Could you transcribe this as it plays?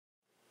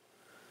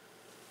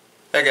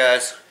Hey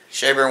guys,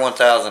 Shabear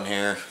 1000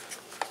 here.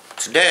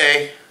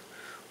 Today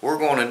we're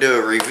going to do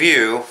a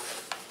review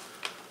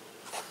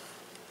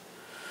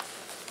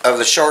of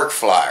the Shark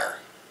Flyer.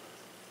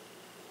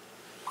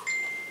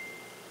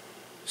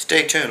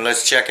 Stay tuned,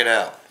 let's check it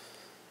out.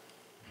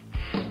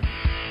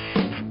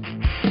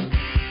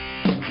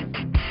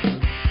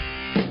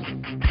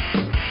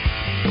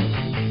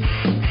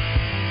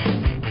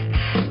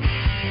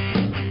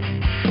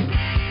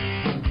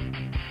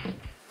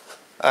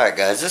 Alright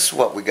guys, this is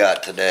what we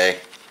got today.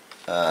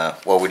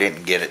 Well, we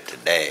didn't get it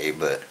today,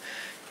 but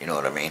you know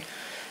what I mean.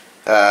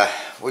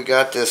 We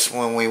got this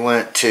when we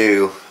went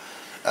to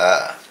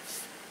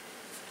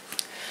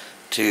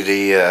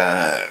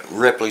the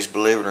Ripley's,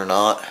 believe it or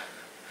not.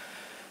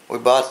 We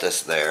bought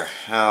this there.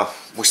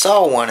 We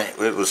saw one, it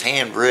was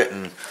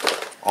handwritten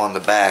on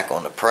the back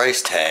on the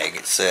price tag.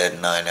 It said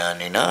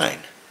 $9.99.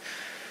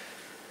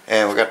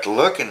 And we got to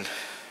looking,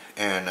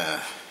 and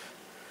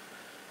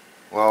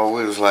well,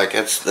 we was like,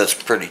 that's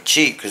pretty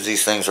cheap, because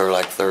these things are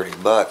like 30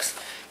 bucks.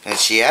 And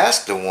she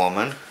asked the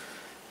woman,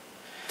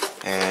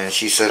 and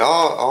she said,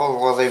 oh,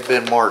 well, they've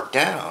been marked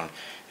down.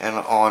 And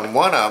on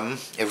one of them,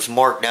 it was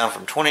marked down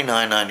from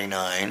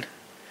 $29.99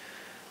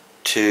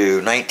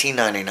 to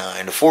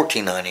 $19.99 to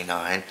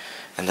 $14.99,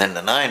 and then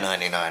the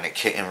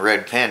 $9.99 in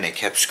red pen, they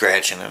kept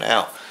scratching it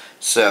out.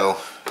 So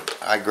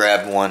I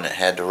grabbed one that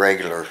had the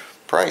regular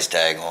price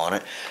tag on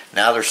it.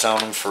 Now they're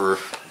selling them for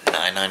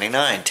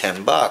 $9.99,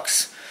 10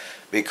 bucks.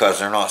 Because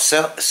they're not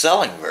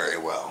selling very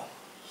well.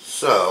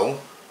 So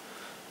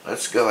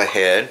let's go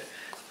ahead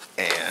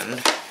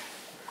and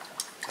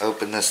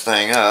open this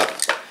thing up.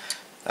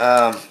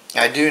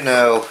 I do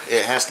know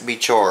it has to be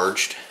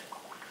charged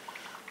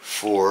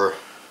for,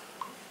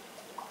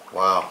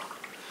 wow,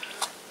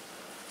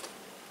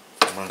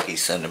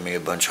 Monkey's sending me a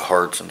bunch of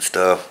hearts and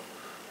stuff.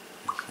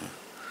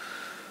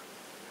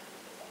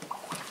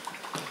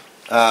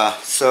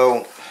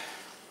 So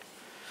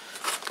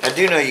I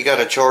do know you got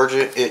to charge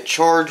it. It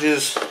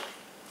charges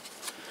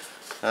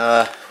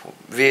via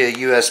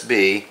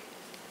USB.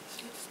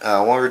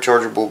 One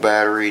rechargeable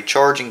battery.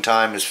 Charging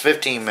time is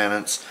 15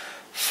 minutes.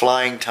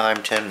 Flying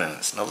time 10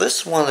 minutes. Now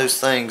this is one of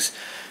those things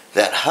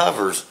that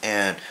hovers,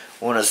 and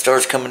when it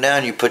starts coming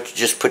down, you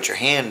just put your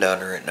hand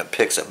under it and it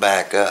picks it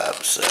back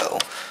up. So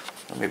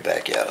let me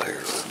back out here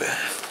a little bit.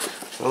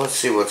 So let's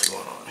see what's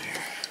going on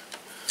here.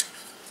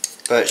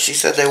 But she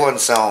said they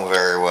wasn't selling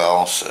very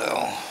well,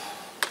 so.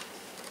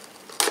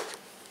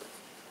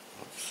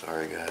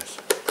 Sorry guys.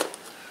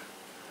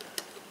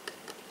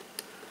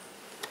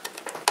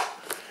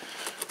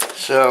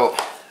 So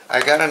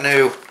I got a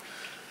new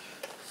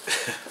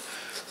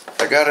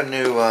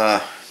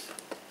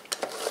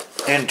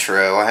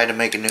intro. I had to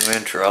make a new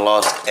intro. I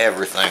lost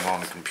everything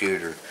on the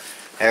computer.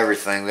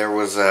 Everything. There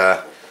was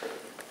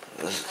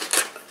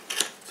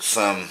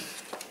some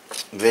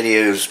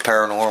videos,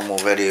 paranormal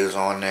videos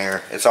on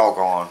there. It's all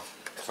gone.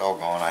 It's all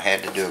gone. I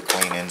had to do a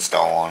clean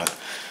install on it.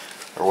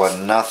 There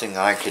wasn't nothing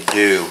I could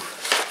do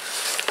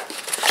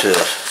to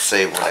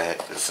say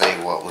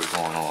what was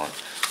going on.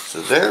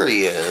 So there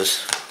he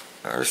is.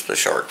 There's the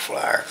Shark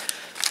Flyer.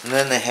 And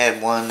then they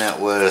had one that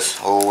was,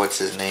 oh, what's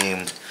his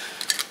name?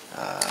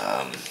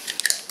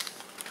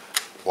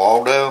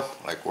 Waldo.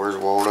 Like, where's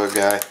Waldo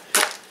guy?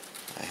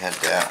 They had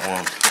that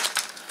one.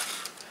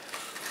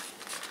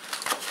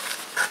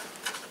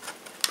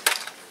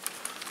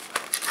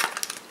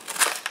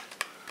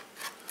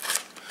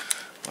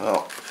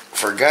 Well,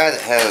 for a guy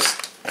that has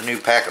a new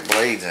pack of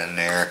blades in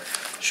there,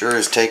 sure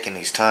is taking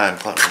his time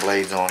putting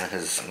blades on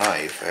his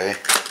knife, eh?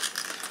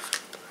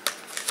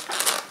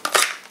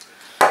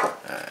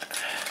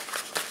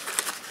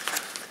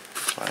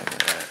 I'm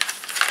gonna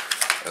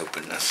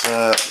open this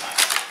up.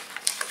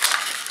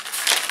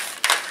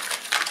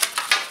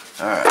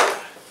 Alright.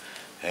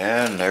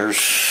 And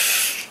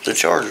there's the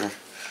charger.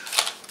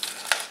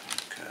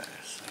 Okay,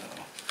 so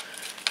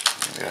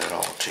I got it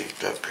all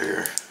taped up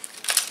here.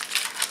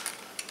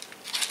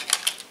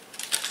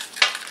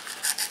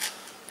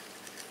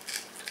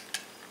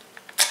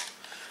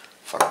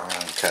 Fuck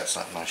around and cut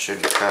something I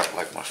shouldn't cut,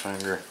 like my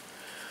finger.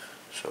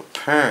 So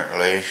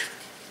apparently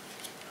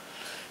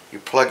you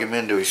plug him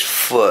into his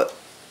foot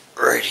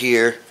right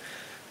here,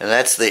 and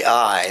that's the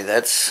eye.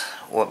 That's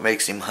what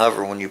makes him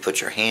hover when you put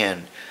your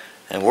hand.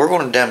 And we're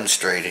going to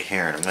demonstrate it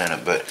here in a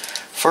minute, but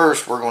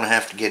first we're going to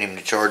have to get him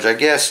to charge. I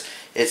guess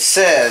it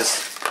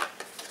says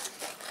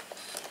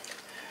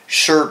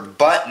shirt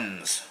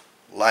buttons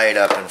light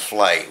up in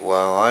flight.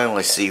 Well, I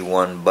only see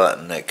one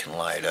button that can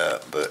light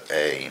up, but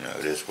hey, you know,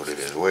 it is what it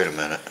is. Wait a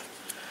minute.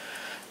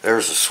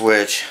 There's a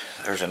switch.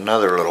 There's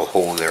another little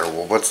hole there.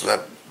 Well, what's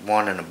that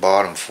one in the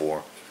bottom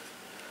for?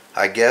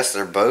 I guess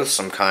they're both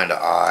some kind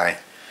of eye.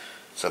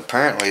 So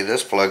apparently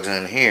this plugs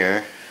in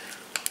here.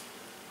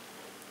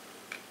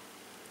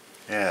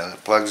 Yeah,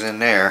 it plugs in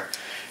there.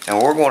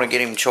 And we're going to get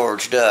him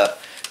charged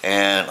up.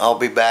 And I'll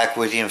be back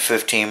with you in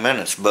 15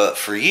 minutes. But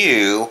for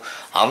you,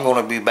 I'm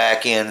going to be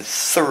back in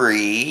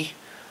 3,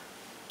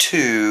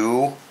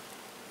 2,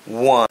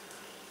 1.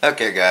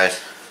 Okay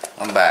guys,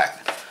 I'm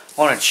back.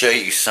 I wanted to show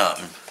you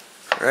something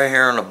right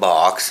here on the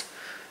box,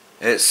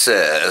 it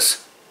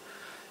says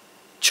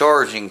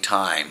charging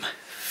time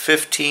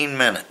 15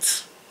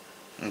 minutes.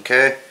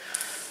 Okay,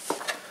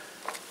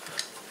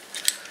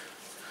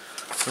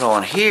 but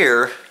on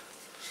here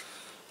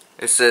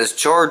it says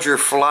charge your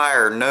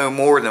flyer no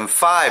more than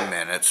 5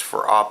 minutes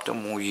for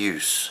optimal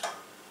use.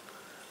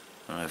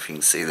 I don't know if you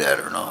can see that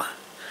or not.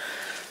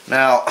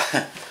 Now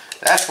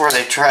that's where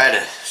they try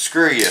to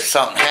screw you. If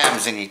something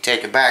happens and you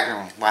take it back,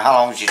 and, well, how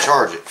long did you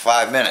charge it?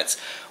 5 minutes.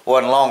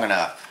 Wasn't long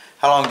enough.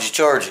 How long did you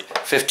charge it?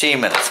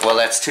 15 minutes. Well,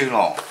 that's too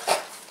long.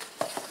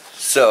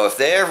 So if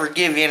they ever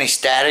give you any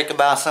static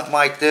about something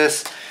like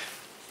this,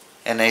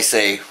 and they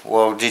say,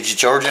 well, did you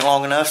charge it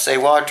long enough? Say,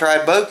 well, I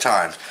tried both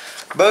times.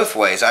 Both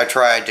ways. I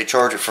tried to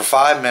charge it for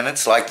 5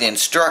 minutes, like the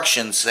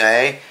instructions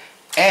say,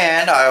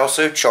 and I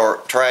also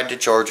tried to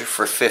charge it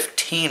for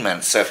 15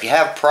 minutes. So if you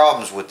have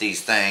problems with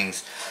these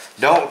things,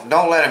 don't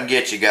let them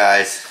get you,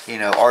 guys. You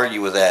know,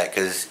 argue with that,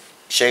 because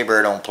Shea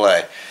Bear don't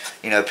play.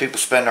 You know, people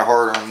spend their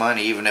hard-earned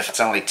money, even if it's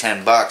only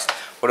 10 bucks.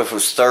 What if it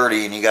was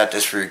 30 and you got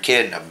this for your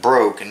kid and it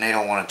broke and they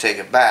don't want to take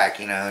it back,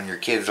 you know, and your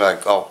kid's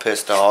like all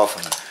pissed off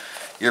and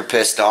you're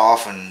pissed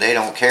off and they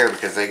don't care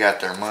because they got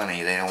their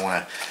money. They don't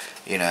want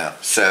to, you know.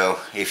 So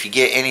if you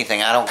get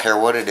anything, I don't care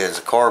what it is,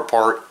 a car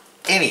part,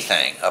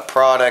 anything, a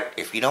product,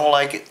 if you don't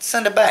like it,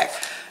 send it back.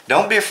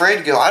 Don't be afraid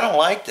to go, I don't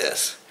like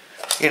this.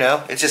 You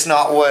know, it's just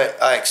not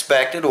what I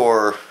expected,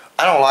 or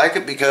I don't like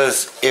it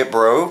because it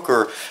broke,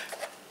 or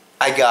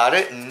I got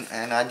it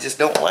and I just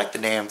don't like the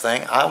damn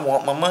thing. I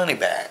want my money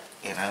back,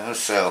 you know.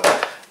 So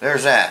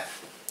there's that.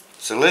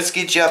 So let's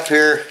get you up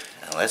here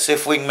and let's see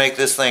if we can make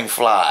this thing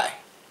fly.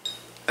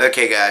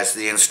 Okay guys,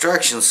 the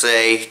instructions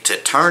say to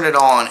turn it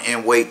on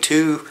and wait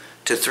 2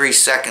 to 3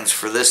 seconds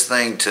for this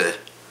thing to,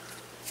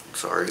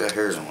 sorry, got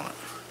hairs on it.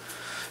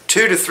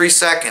 2 to 3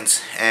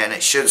 seconds and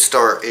it should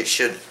start, it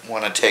should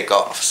want to take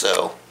off.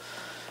 So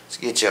let's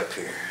get you up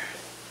here.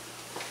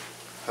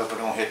 Hope I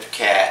don't hit the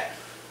cat.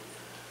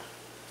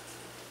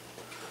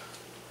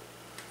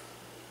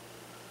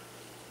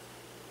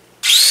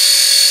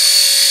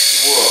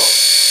 Whoa,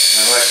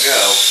 and let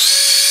go.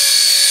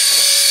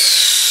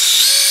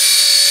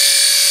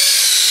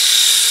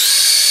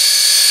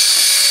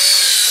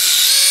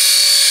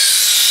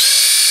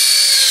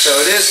 So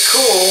it is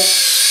cool.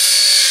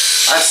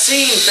 I've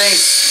seen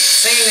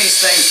these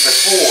things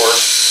before.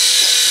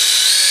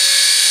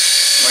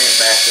 Bring it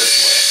back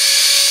this way.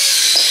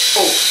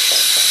 Oh.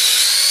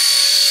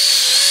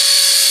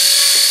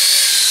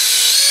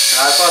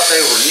 And I thought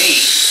they were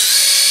neat.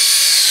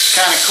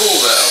 Kind of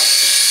cool though.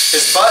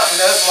 This button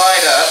does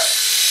light up.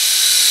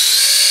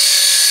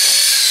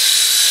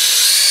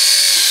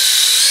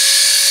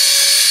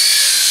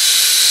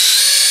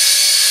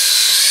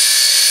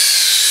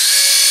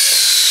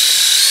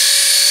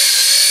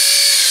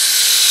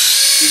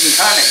 You can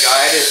kind of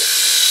guide it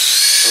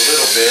a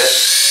little bit.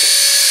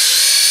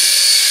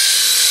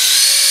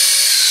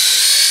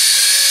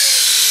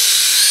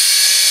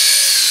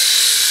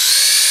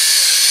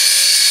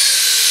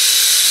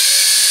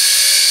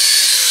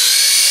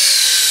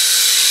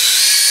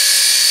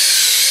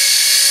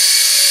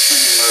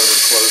 Bring him over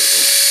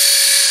closer.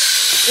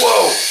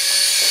 Whoa!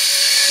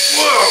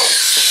 Whoa!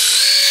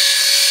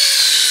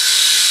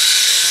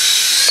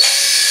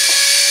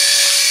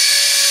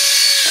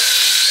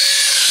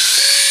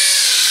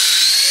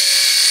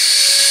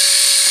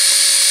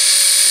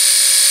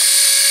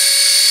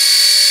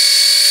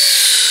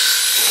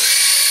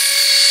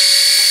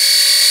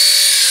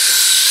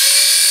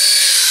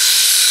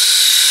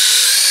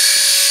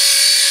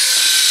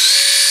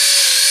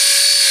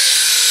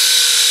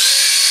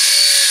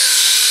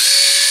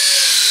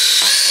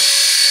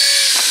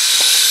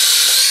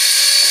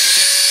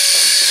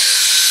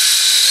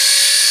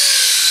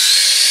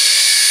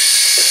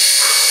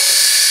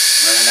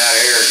 Running out of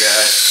air,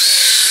 guys.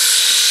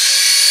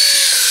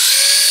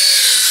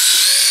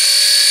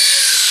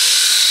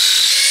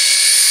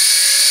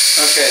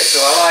 Okay, so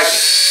I like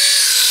it.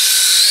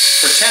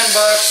 For 10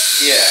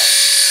 bucks, yeah.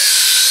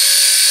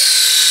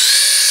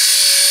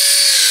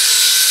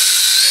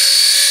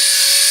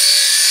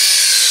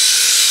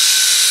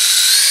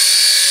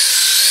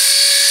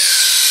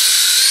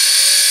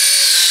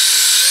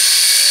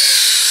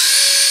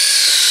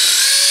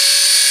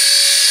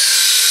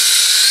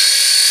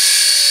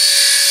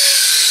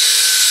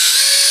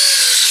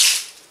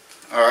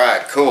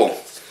 Alright, cool.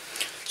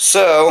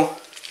 So,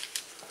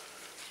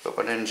 hope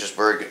I didn't just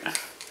break it.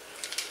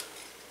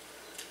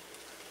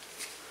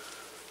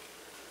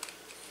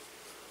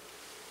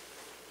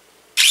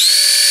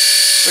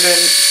 We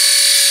didn't.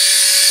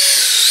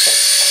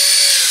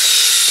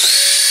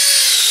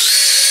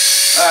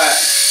 Alright.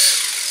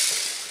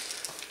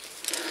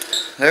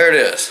 There it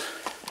is.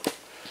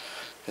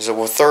 Is it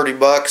worth 30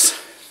 bucks?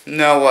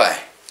 No way.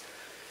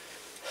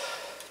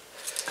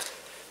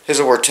 Is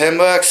it worth 10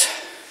 bucks?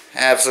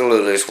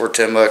 Absolutely, it's worth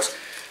 10 bucks.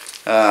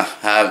 I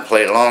haven't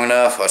played it long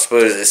enough. I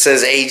suppose it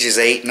says age is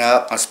 8 and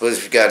up. I suppose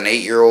if you've got an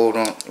 8-year-old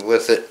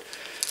with it,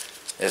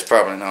 it's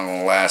probably not going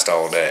to last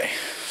all day.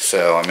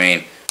 So, I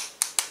mean,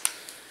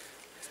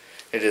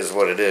 it is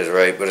what it is,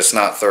 right? But it's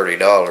not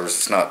 $30.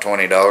 It's not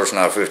 $20.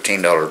 Not a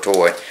 $15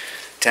 toy.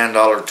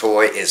 $10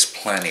 toy is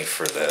plenty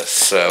for this.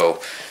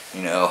 So,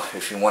 you know,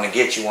 if you want to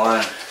get you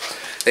one,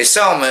 they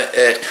sell them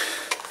at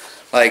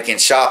like in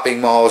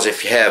shopping malls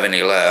if you have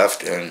any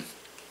left, and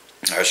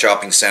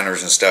shopping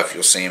centers and stuff.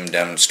 You'll see them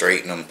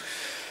demonstrating them.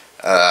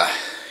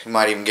 You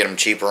might even get them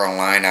cheaper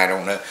online. I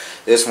don't know.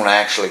 This one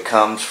actually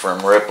comes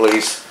from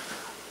Ripley's.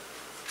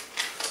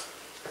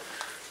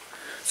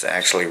 It's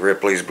actually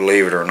Ripley's,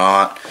 believe it or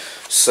not.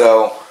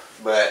 So,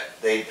 but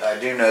I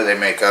do know they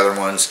make other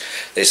ones.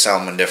 They sell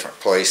them in different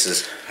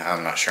places.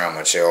 I'm not sure how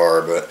much they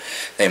are, but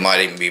they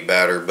might even be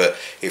better. But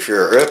if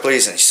you're at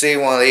Ripley's and you see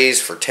one of these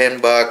for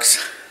 10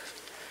 bucks,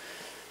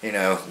 you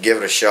know, give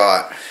it a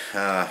shot.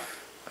 I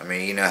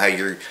mean, you know how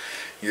your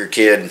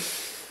kid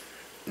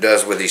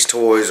does with these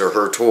toys, or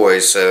her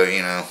toys, so,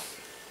 you know,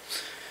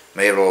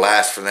 maybe it'll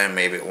last for them,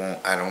 maybe it won't,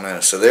 I don't know.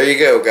 So there you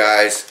go,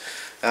 guys.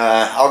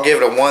 I'll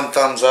give it a 1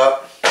 thumbs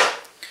up,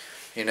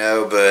 you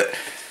know, but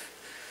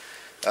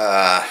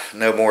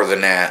no more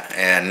than that,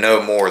 and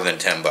no more than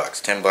 10 bucks.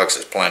 10 bucks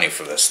is plenty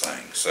for this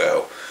thing.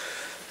 So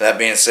that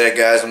being said,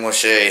 guys, I'm going to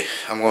show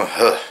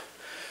you,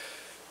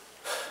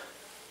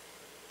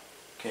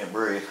 can't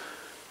breathe.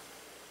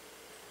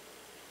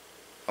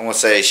 I'm going to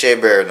say, Shea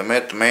Bear, the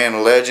myth, the man, the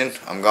legend.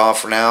 I'm gone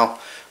for now.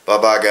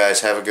 Bye-bye,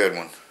 guys. Have a good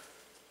one.